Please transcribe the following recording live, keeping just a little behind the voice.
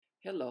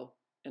Hello,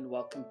 and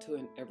welcome to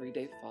an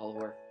everyday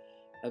follower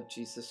of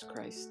Jesus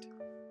Christ.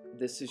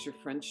 This is your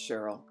friend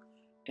Cheryl,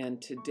 and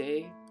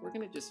today we're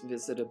going to just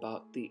visit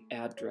about the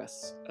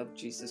address of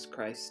Jesus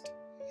Christ.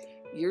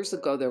 Years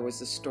ago, there was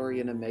a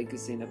story in a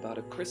magazine about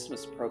a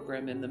Christmas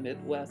program in the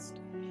Midwest.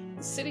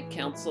 The city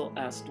council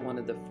asked one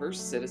of the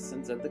first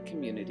citizens of the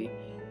community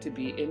to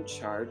be in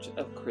charge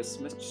of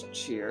Christmas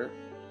cheer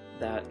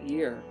that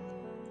year.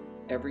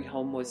 Every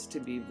home was to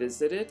be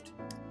visited.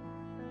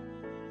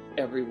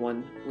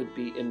 Everyone would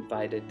be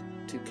invited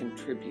to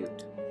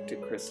contribute to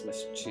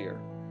Christmas cheer.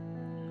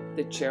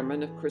 The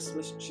chairman of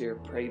Christmas cheer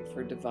prayed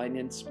for divine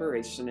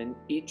inspiration, and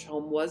each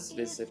home was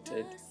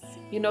visited.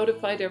 He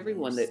notified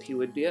everyone that he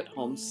would be at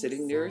home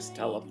sitting near his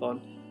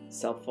telephone.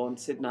 Cell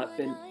phones had not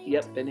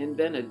yet been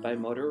invented by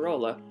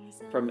Motorola,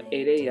 from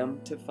 8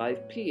 a.m. to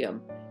 5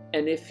 p.m.,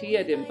 and if he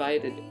had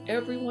invited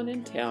everyone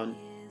in town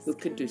who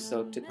could do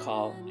so to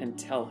call and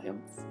tell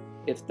him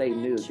if they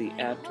knew the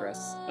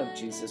address of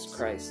Jesus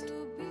Christ.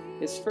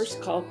 His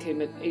first call came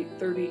at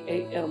 8:30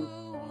 a.m.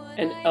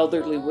 An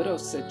elderly widow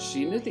said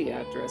she knew the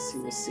address he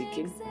was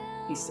seeking.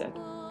 He said,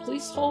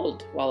 "Please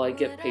hold while I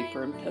get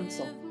paper and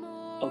pencil."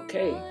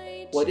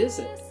 "Okay, what is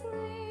it?"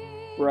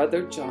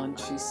 "Brother John,"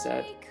 she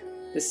said,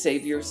 "the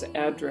Savior's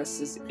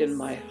address is in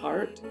my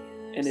heart,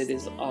 and it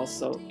is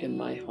also in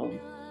my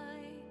home."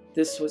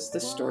 This was the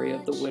story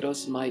of the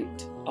widow's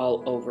mite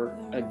all over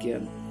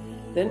again.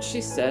 Then she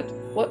said,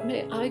 "What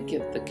may I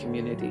give the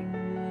community?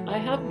 I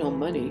have no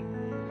money,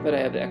 but I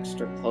have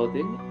extra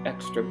clothing,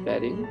 extra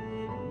bedding,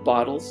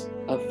 bottles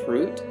of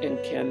fruit and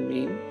canned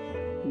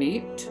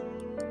meat.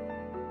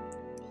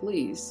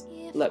 Please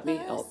let me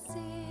help."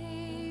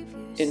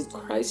 In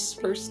Christ's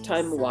first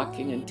time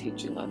walking and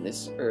teaching on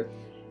this earth,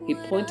 he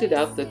pointed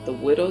out that the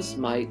widow's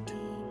mite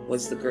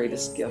was the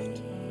greatest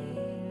gift.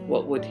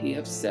 What would he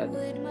have said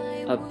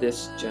of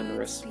this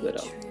generous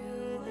widow?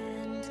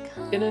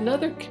 In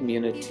another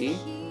community,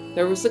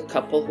 there was a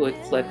couple who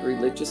had fled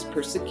religious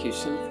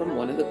persecution from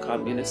one of the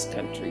communist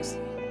countries.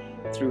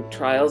 Through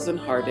trials and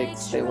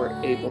heartaches, they were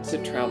able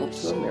to travel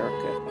to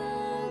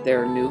America,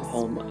 their new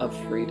home of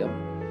freedom.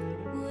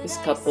 This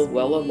couple,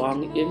 well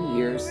along in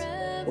years,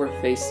 were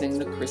facing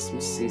the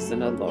Christmas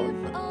season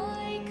alone.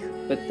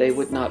 But they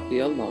would not be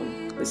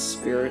alone. The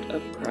Spirit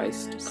of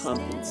Christ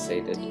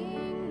compensated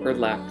for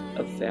lack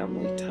of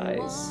family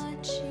ties.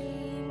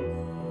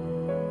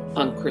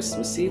 On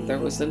Christmas Eve, there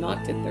was a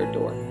knock at their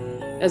door.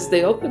 As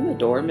they opened the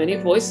door, many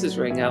voices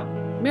rang out,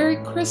 "Merry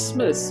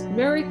Christmas!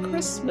 Merry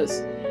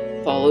Christmas!"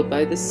 followed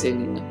by the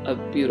singing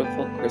of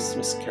beautiful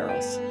Christmas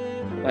carols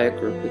by a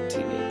group of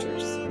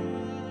teenagers.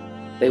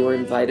 They were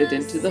invited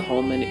into the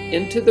home, and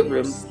into the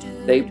room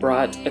they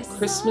brought a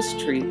Christmas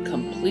tree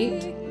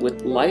complete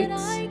with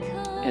lights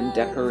and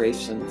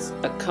decorations,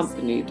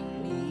 accompanied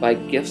by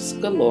gifts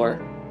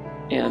galore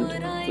and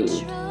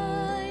food.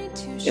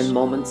 In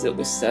moments it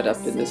was set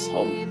up in this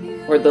home,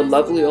 where the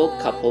lovely old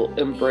couple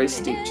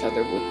embraced each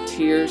other with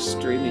tears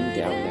streaming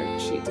down their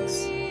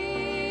cheeks.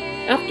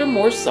 After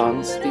more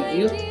songs, the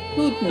youth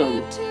who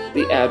knew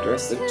the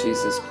address of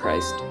Jesus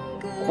Christ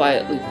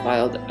quietly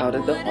filed out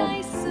of the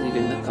home,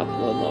 leaving the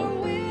couple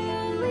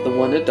alone. The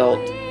one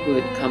adult who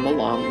had come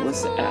along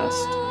was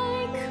asked,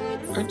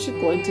 "Aren't you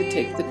going to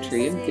take the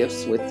tree and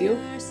gifts with you?"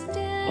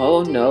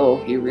 "Oh no,"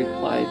 he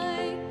replied,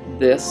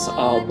 "this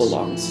all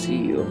belongs to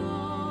you.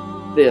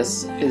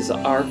 This is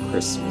our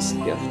Christmas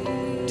gift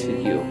to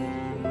you."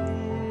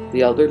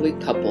 The elderly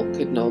couple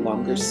could no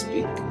longer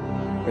speak,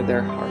 for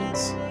their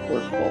hearts were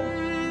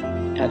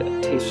full.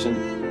 Adaptation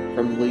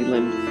from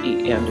Leland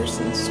E.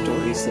 Anderson's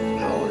Stories of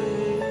Power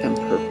and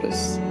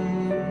Purpose.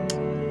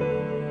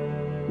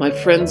 My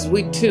friends,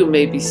 we too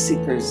may be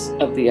seekers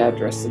of the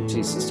address of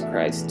Jesus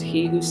Christ.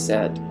 He who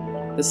said,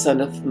 "The Son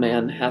of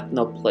Man hath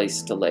no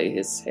place to lay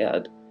his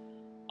head,"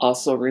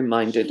 also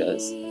reminded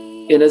us,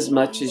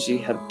 "Inasmuch as ye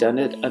have done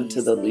it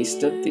unto the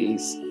least of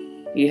these,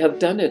 ye have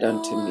done it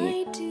unto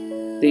me."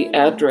 The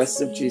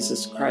address of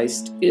Jesus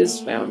Christ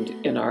is found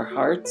in our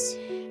hearts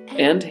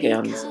and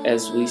hands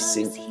as we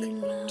seek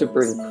to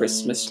bring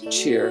Christmas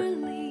cheer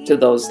to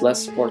those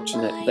less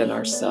fortunate than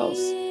ourselves.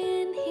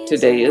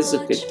 Today is a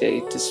good day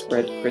to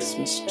spread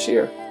Christmas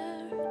cheer.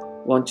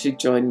 Won't you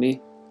join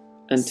me?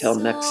 Until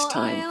next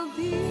time,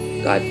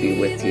 God be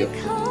with you.